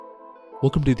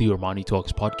Welcome to the Armani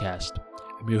Talks podcast.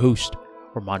 I'm your host,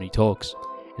 Armani Talks,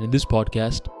 and in this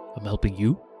podcast, I'm helping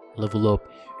you level up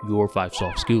your 5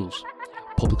 soft skills: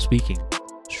 public speaking,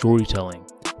 storytelling,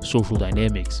 social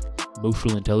dynamics,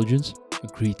 emotional intelligence,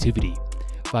 and creativity.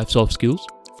 5 soft skills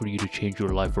for you to change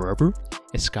your life forever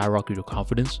and skyrocket your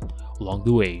confidence along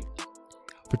the way.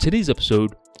 For today's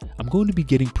episode, I'm going to be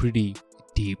getting pretty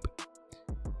deep.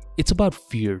 It's about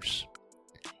fears.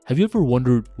 Have you ever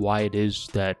wondered why it is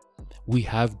that we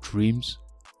have dreams,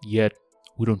 yet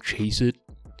we don't chase it?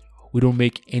 We don't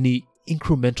make any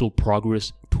incremental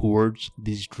progress towards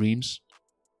these dreams?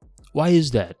 Why is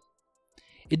that?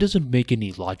 It doesn't make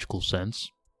any logical sense.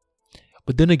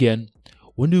 But then again,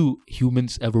 when do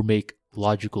humans ever make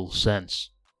logical sense?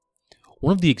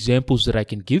 One of the examples that I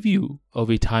can give you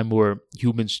of a time where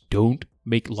humans don't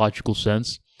make logical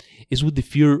sense is with the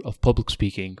fear of public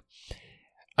speaking.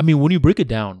 When you break it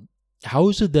down, how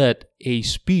is it that a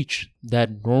speech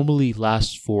that normally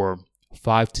lasts for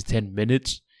 5 to 10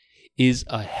 minutes is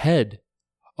ahead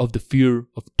of the fear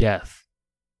of death?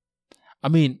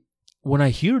 When I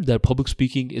hear that public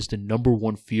speaking is the number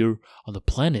one fear on the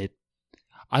planet,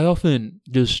 I often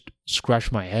just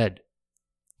scratch my head.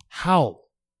 How?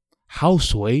 How,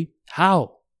 Sway?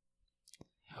 How?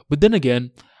 But then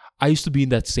again, I used to be in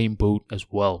that same boat as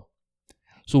well.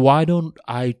 So why don't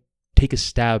I take a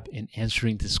stab in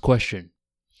answering this question?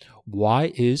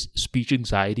 Why is speech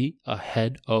anxiety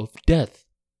ahead of death?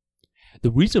 The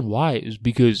reason why is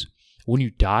because when you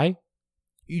die,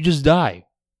 you just die.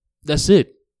 That's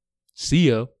it. See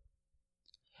ya.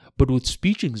 But with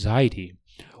speech anxiety,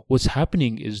 what's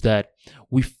happening is that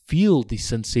we feel the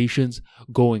sensations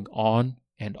going on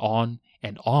and on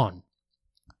and on.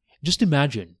 Just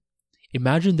imagine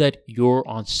that you're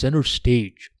on center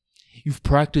stage. You've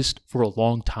practiced for a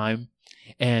long time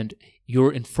and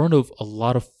you're in front of a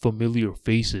lot of familiar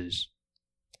faces.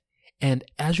 And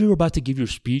as you're about to give your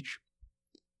speech,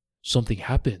 something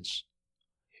happens.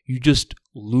 You just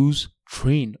lose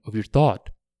train of your thought.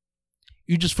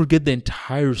 You just forget the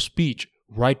entire speech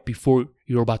right before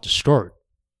you're about to start.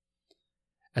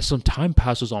 As some time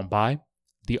passes on by,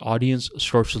 the audience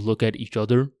starts to look at each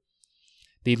other.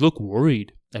 They look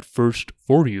worried at first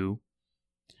for you,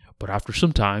 but after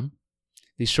some time,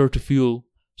 they start to feel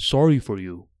sorry for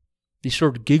you. They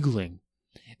start giggling.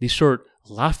 They start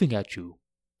laughing at you.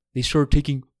 They start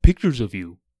taking pictures of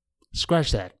you.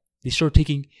 Scratch that. They start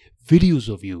taking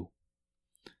videos of you.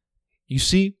 You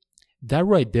see, that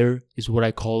right there is what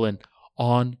I call an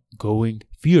ongoing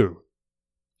fear.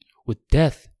 With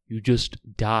death, you just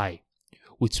die.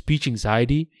 With speech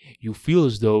anxiety, you feel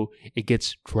as though it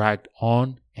gets dragged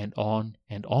on and on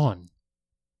and on.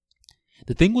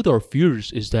 The thing with our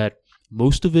fears is that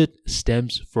most of it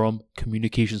stems from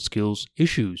communication skills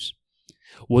issues.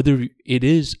 Whether it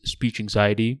is speech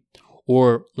anxiety,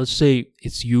 or let's say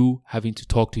it's you having to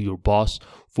talk to your boss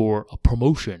for a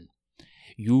promotion,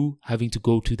 you having to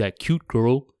go to that cute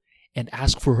girl and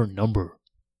ask for her number.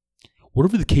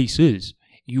 Whatever the case is,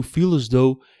 you feel as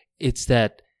though it's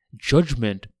that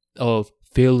judgment of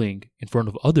failing in front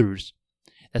of others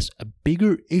that's a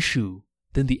bigger issue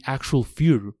than the actual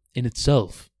fear in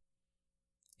itself.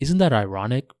 Isn't that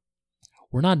ironic?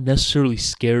 We're not necessarily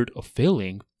scared of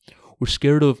failing. We're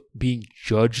scared of being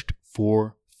judged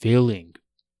for failing.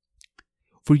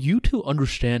 For you to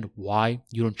understand why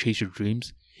you don't chase your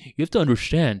dreams, you have to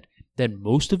understand that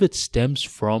most of it stems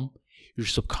from your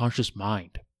subconscious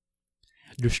mind.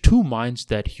 There's 2 minds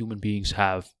that human beings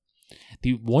have.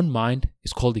 The one mind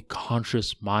is called the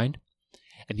conscious mind,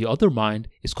 and the other mind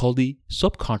is called the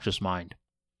subconscious mind.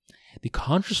 The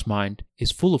conscious mind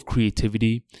is full of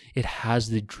creativity. It has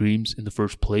the dreams in the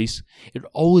first place. It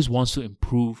always wants to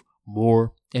improve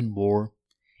more and more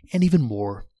and even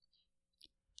more.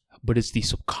 But it's the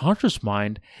subconscious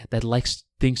mind that likes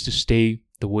things to stay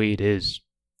the way it is.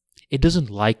 It doesn't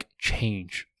like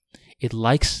change. It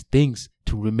likes things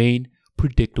to remain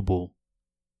predictable.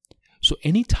 So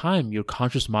anytime your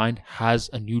conscious mind has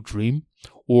a new dream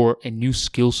or a new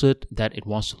skill set that it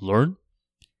wants to learn,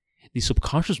 the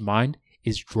subconscious mind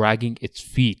is dragging its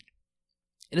feet.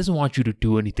 It doesn't want you to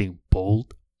do anything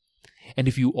bold. And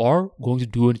if you are going to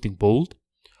do anything bold,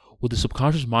 what the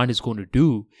subconscious mind is going to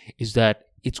do is that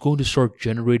it's going to start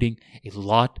generating a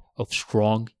lot of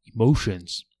strong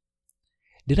emotions.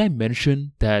 Did I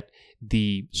mention that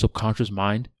the subconscious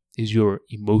mind is your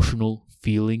emotional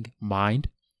feeling mind?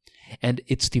 And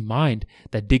it's the mind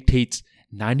that dictates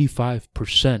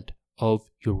 95% of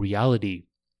your reality.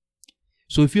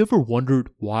 So if you ever wondered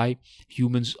why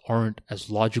humans aren't as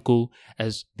logical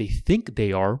as they think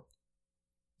they are,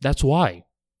 that's why.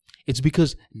 It's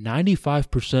because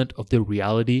 95% of their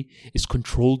reality is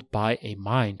controlled by a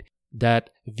mind that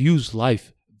views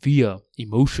life via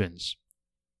emotions.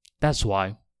 That's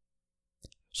why.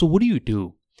 So what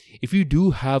do? If you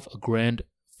do have a grand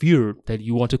fear that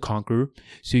you want to conquer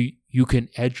so you can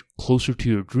edge closer to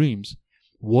your dreams,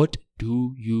 what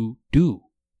do? You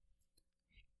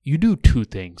do two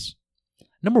things.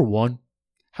 Number one,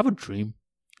 have a dream.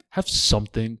 Have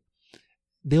something.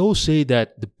 They always say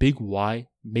that the big why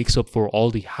makes up for all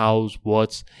the hows,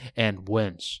 whats, and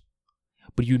whens.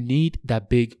 But you need that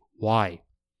big why.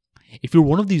 If you're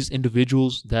one of these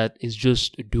individuals that is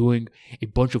just doing a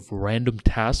bunch of random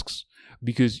tasks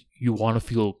because you want to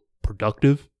feel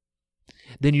productive,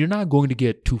 then you're not going to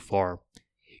get too far.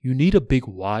 You need a big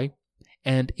why.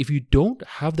 And if you don't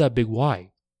have that big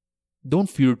why, don't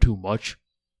fear too much.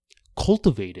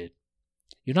 Cultivate it.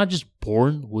 You're not just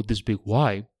born with this big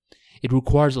why. It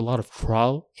requires a lot of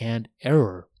trial and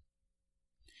error.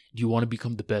 Do you want to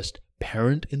become the best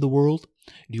parent in the world?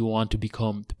 Do you want to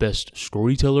become the best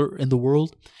storyteller in the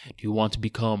world? Do you want to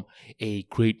become a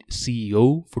great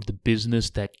CEO for the business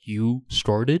that you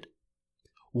started?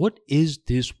 What is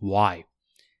this why?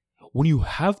 When you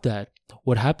have that,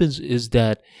 what happens is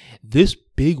that this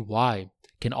big why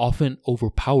can often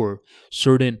overpower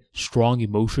certain strong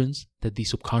emotions that the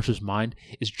subconscious mind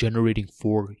is generating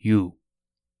for you.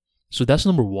 So that's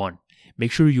number one.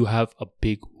 Make sure you have a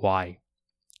big why.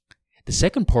 The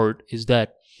second part is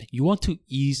that you want to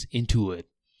ease into it.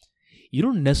 You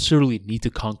don't necessarily need to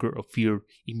conquer a fear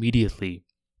immediately.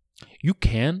 You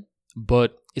can,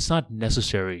 but it's not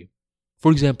necessary.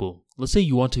 For example, let's say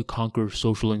you want to conquer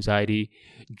social anxiety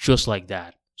just like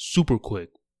that, super quick.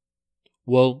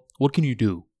 Well, what can you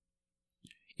do?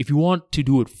 If you want to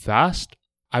do it fast,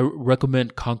 I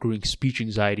recommend conquering speech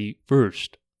anxiety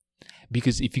first.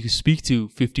 Because if you can speak to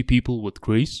 50 people with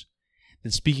grace,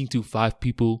 then speaking to 5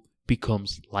 people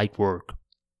becomes light work.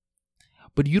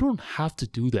 But you don't have to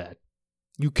do that.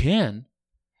 You can,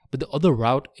 but the other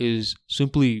route is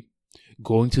simply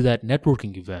going to that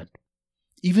networking event.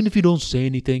 Even if you don't say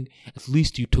anything, at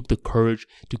least you took the courage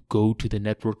to go to the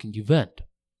networking event.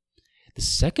 The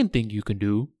second thing you can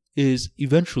do is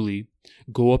eventually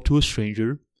go up to a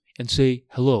stranger and say,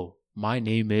 "Hello, my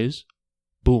name is,"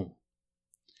 boom.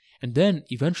 And then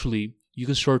eventually you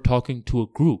can start talking to a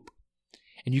group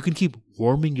and you can keep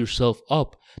warming yourself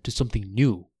up to something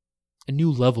new, a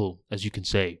new level, as you can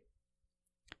say.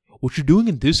 What you're doing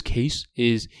in this case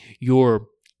is you're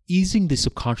easing the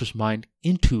subconscious mind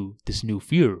into this new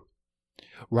fear.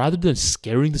 Rather than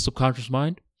scaring the subconscious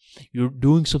mind, you're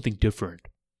doing something different.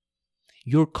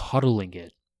 You're coddling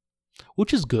it,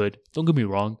 which is good, don't get me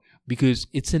wrong, because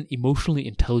it's an emotionally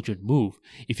intelligent move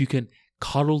if you can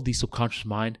coddle the subconscious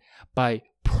mind by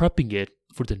prepping it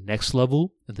for the next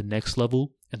level and the next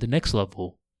level and the next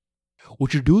level.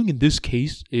 What you're doing in this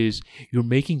case is you're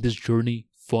making this journey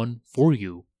fun for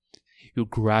you. You're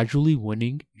gradually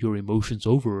winning your emotions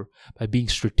over by being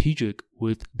strategic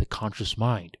with the conscious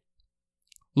mind.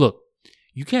 Look,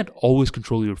 you can't always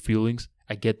control your feelings,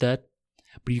 I get that,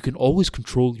 but you can always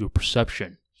control your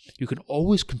perception. You can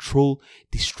always control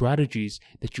the strategies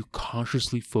that you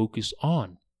consciously focus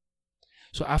on.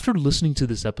 So after listening to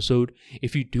this episode,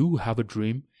 if you do have a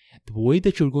dream, the way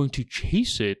that you're going to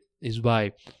chase it is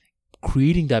by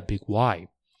creating that big why.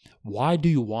 Why do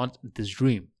you want this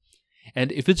dream?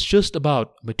 And if it's just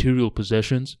about material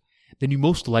possessions, then you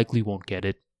most likely won't get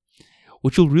it.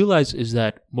 What you'll realize is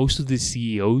that most of the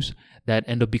CEOs that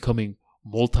end up becoming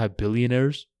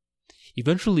multi-billionaires,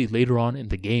 eventually later on in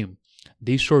the game,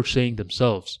 they start saying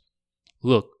themselves,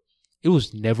 "Look, it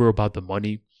was never about the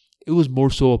money. It was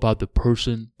more so about the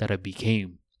person that I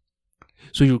became."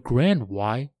 So your grand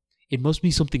why, it must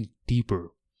be something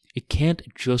deeper. It can't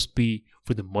just be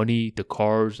for the money, the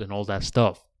cars, and all that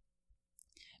stuff.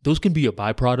 Those can be a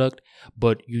byproduct,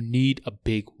 but you need a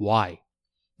big why.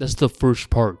 That's the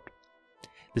first part.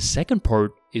 The second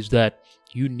part is that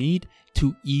you need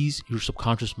to ease your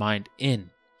subconscious mind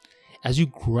in. As you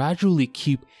gradually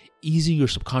keep easing your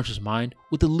subconscious mind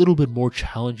with a little bit more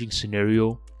challenging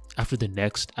scenario after the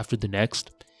next,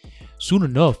 soon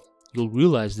enough, you'll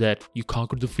realize that you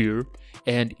conquered the fear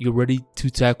and you're ready to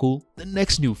tackle the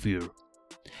next new fear.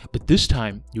 But this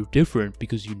time, you're different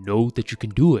because you know that you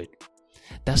can do it.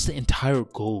 That's the entire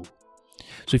goal.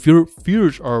 So if your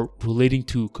fears are relating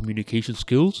to communication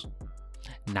skills,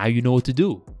 now you know what to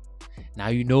do. Now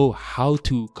you know how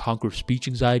to conquer speech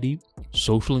anxiety,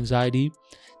 social anxiety,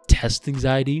 test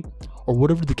anxiety, or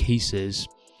whatever the case is.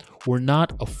 We're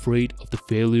not afraid of the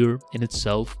failure in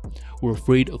itself. We're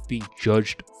afraid of being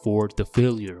judged for the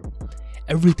failure.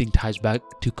 Everything ties back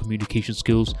to communication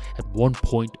skills at one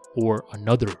point or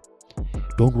another.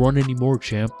 Don't run anymore,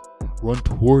 champ. Run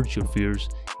towards your fears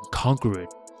and conquer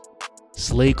it.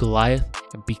 Slay Goliath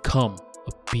and become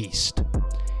a beast.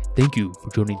 Thank you for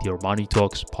joining the Armani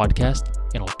Talks podcast,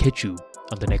 and I'll catch you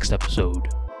on the next episode.